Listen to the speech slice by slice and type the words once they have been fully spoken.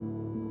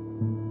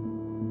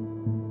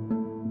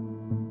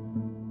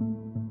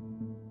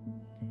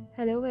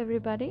Hello,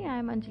 everybody.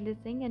 I'm Anjali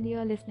Singh, and you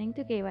are listening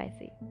to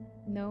KYC.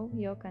 Know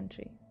Your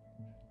Country.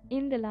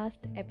 In the last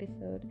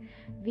episode,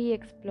 we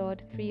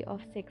explored 3 of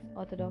 6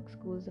 orthodox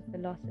schools of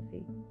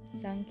philosophy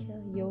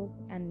Sankhya, Yoga,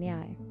 and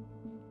Nyaya.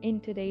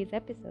 In today's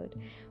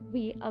episode,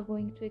 we are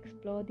going to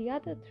explore the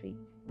other 3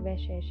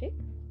 Vaisheshik,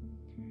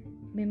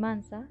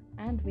 Mimamsa,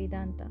 and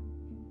Vedanta.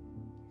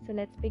 So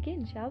let's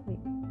begin, shall we?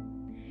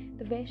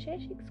 The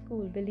Vaisheshik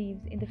school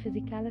believes in the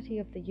physicality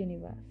of the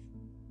universe.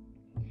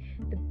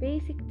 The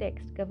basic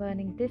text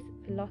governing this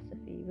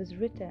philosophy was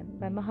written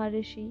by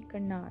Maharishi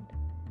Karnad.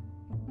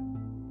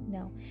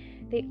 Now,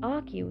 they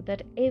argue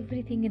that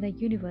everything in the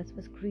universe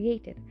was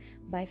created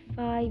by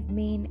 5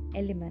 main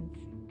elements,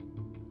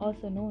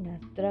 also known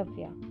as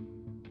Dravya.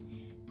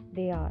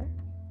 They are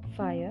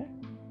fire,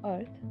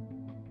 earth,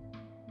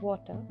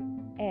 water,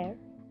 air,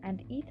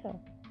 and ether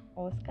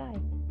or sky.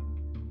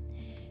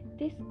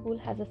 This school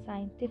has a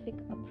scientific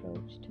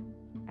approach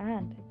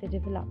and they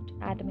developed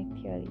atomic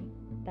theory.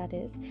 That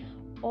is,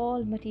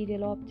 all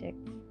material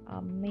objects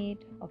are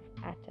made of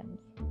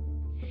atoms.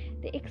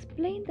 They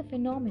explain the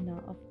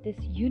phenomena of this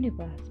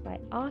universe by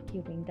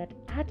arguing that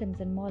atoms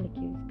and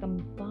molecules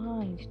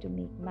combined to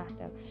make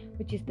matter,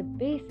 which is the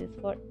basis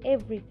for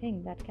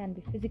everything that can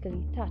be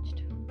physically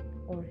touched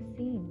or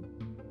seen.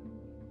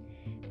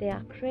 They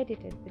are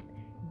credited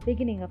with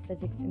beginning of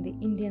physics in the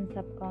Indian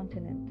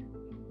subcontinent.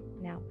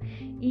 Now,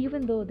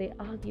 even though they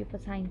argue for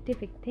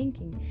scientific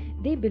thinking,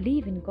 they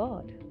believe in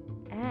God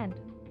and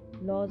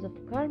laws of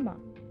karma.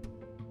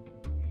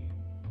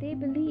 They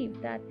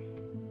believe that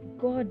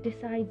God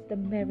decides the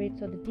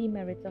merits or the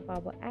demerits of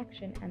our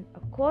action, and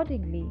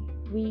accordingly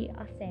we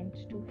are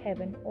sent to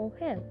heaven or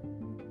hell.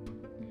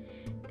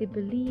 They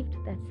believed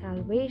that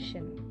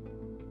salvation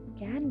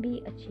can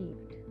be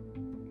achieved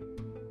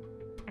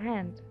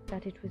and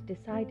that it was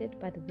decided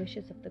by the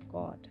wishes of the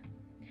God.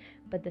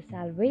 But the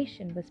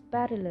salvation was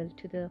parallel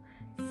to the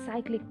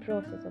cyclic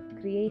process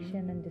of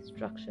creation and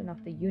destruction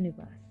of the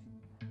universe.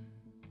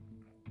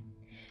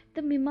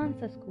 The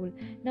Mimamsa school.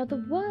 Now,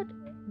 the word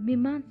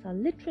Mimamsa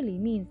literally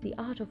means the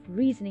art of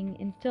reasoning,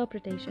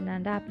 interpretation,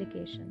 and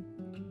application.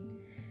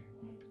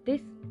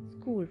 This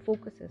school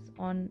focuses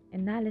on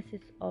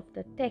analysis of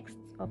the texts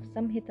of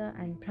Samhita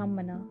and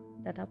Brahmana,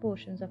 that are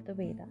portions of the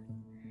Vedas.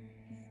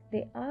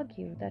 They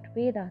argue that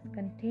Vedas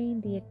contain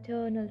the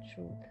eternal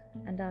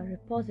truth and are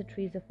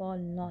repositories of all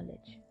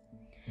knowledge.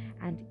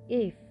 And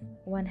if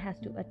one has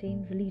to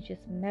attain religious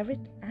merit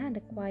and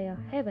acquire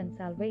heaven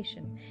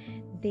salvation,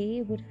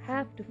 they would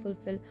have to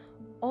fulfill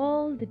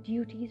all the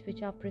duties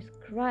which are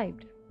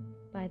prescribed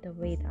by the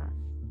Vedas.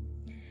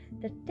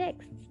 The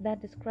texts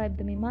that describe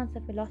the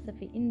Mimamsa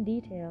philosophy in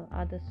detail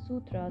are the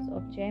Sutras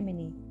of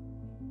Jaimini.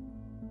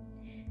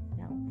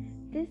 Now,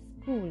 this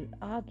school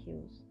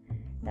argues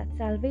that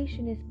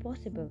salvation is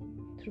possible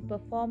through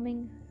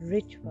performing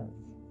rituals,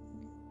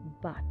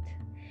 but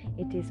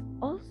it is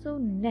also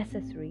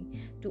necessary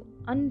to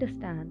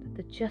understand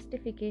the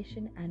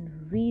justification and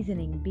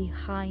reasoning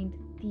behind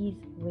these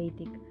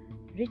Vedic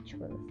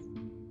rituals.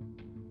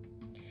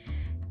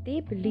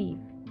 They believe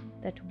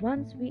that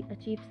once we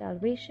achieve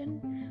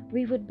salvation,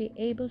 we would be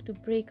able to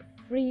break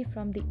free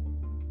from the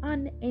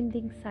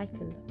unending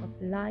cycle of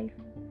life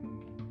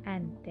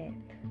and death.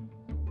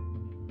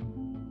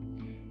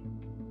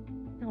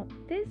 Now,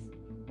 this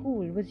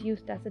school was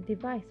used as a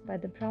device by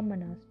the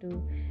Brahmanas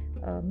to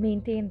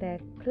maintain their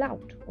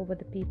clout over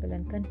the people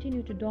and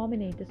continue to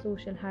dominate the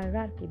social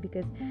hierarchy,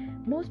 because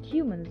most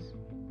humans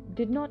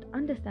did not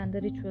understand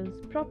the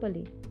rituals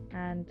properly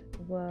and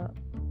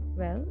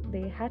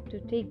they had to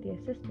take the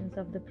assistance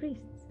of the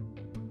priests.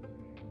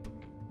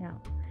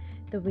 Now,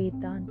 the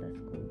Vedanta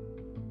school.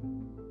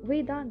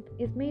 Vedanta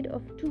is made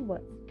of 2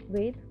 words,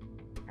 Ved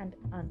and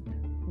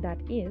Ant, that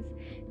is,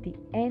 the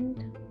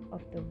end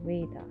of the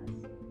Vedas.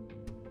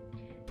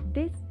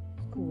 This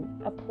school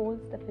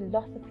upholds the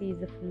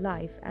philosophies of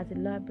life as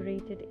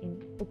elaborated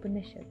in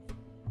Upanishads.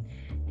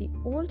 The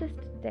oldest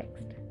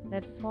text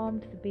that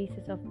formed the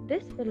basis of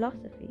this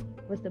philosophy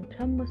was the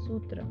Brahma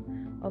Sutra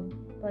of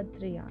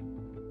Badrayana.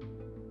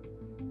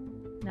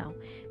 Now,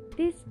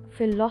 this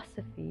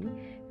philosophy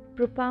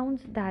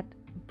propounds that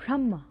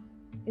Brahma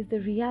is the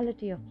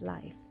reality of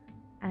life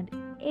and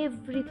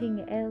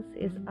everything else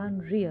is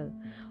unreal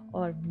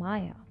or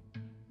Maya.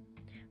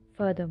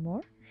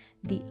 Furthermore,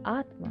 the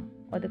Atma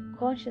or the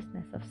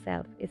consciousness of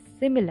self is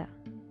similar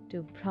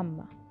to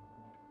Brahma.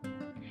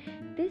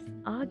 This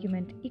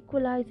argument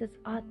equalizes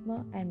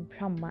Atma and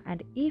Brahma,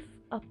 and if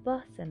a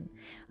person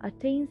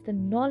attains the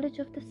knowledge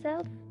of the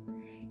self,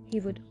 he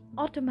would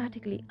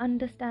automatically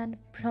understand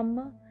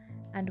Brahma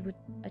and would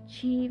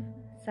achieve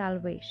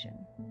salvation.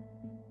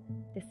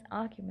 This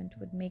argument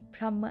would make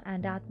Brahma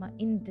and Atma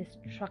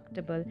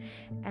indestructible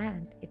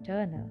and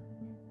eternal.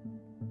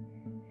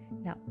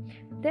 Now,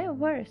 there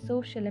were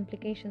social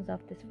implications of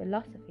this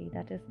philosophy,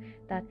 that is,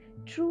 that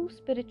true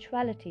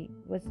spirituality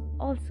was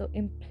also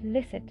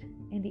implicit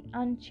in the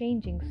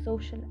unchanging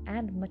social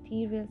and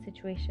material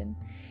situation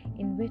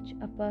in which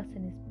a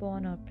person is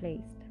born or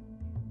placed.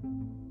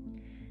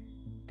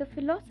 The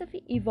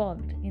philosophy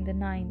evolved in the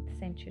 9th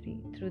century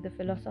through the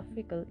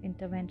philosophical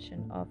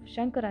intervention of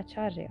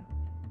Shankaracharya,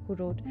 who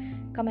wrote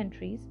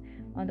commentaries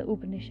on the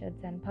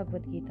Upanishads and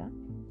Bhagavad Gita.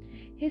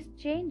 His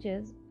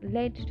changes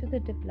led to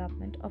the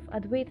development of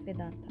Advaita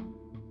Vedanta.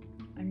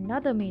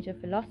 Another major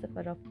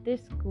philosopher of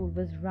this school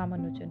was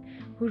Ramanujan,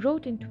 who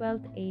wrote in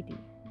 12th AD.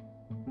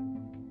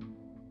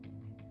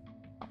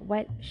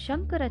 While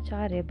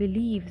Shankaracharya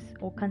believes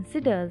or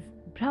considers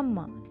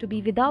Brahma to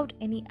be without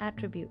any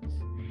attributes,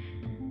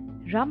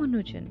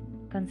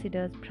 Ramanujan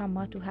considers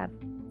Brahma to have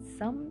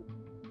some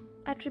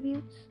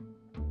attributes.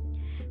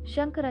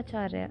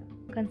 Shankaracharya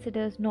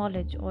considers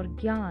knowledge or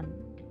Gyan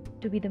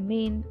to be the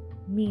main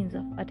means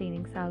of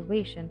attaining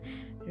salvation.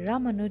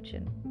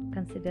 Ramanujan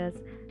considers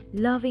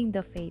loving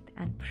the faith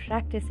and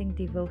practicing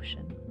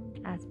devotion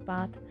as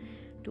path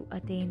to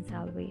attain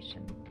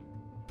salvation.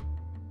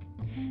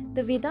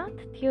 The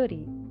Vedanta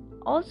theory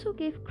also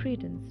gave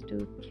credence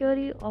to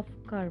theory of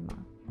karma.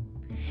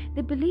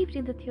 They believed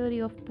in the theory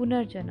of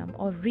Punarjanam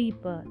or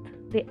rebirth.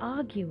 They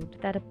argued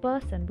that a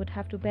person would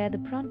have to bear the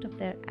brunt of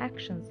their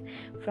actions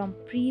from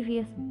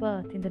previous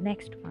birth in the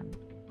next one.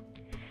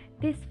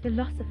 This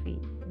philosophy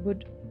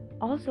would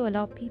also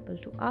allow people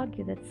to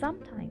argue that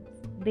sometimes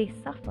they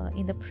suffer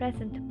in the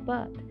present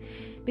birth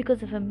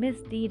because of a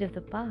misdeed of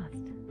the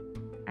past,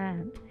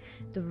 and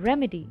the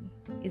remedy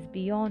is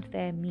beyond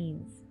their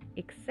means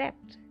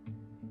except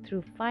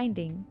through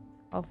finding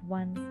of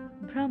one's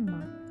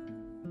Brahma.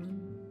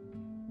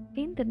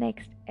 In the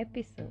next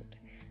episode,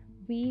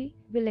 we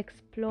will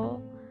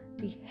explore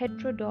the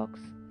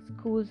heterodox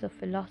schools of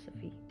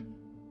philosophy,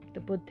 the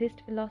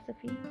Buddhist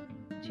philosophy,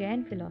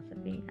 Jain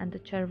philosophy, and the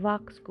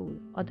Charvak school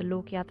or the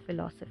Lokyat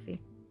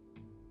philosophy.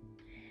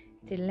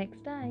 Till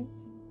next time.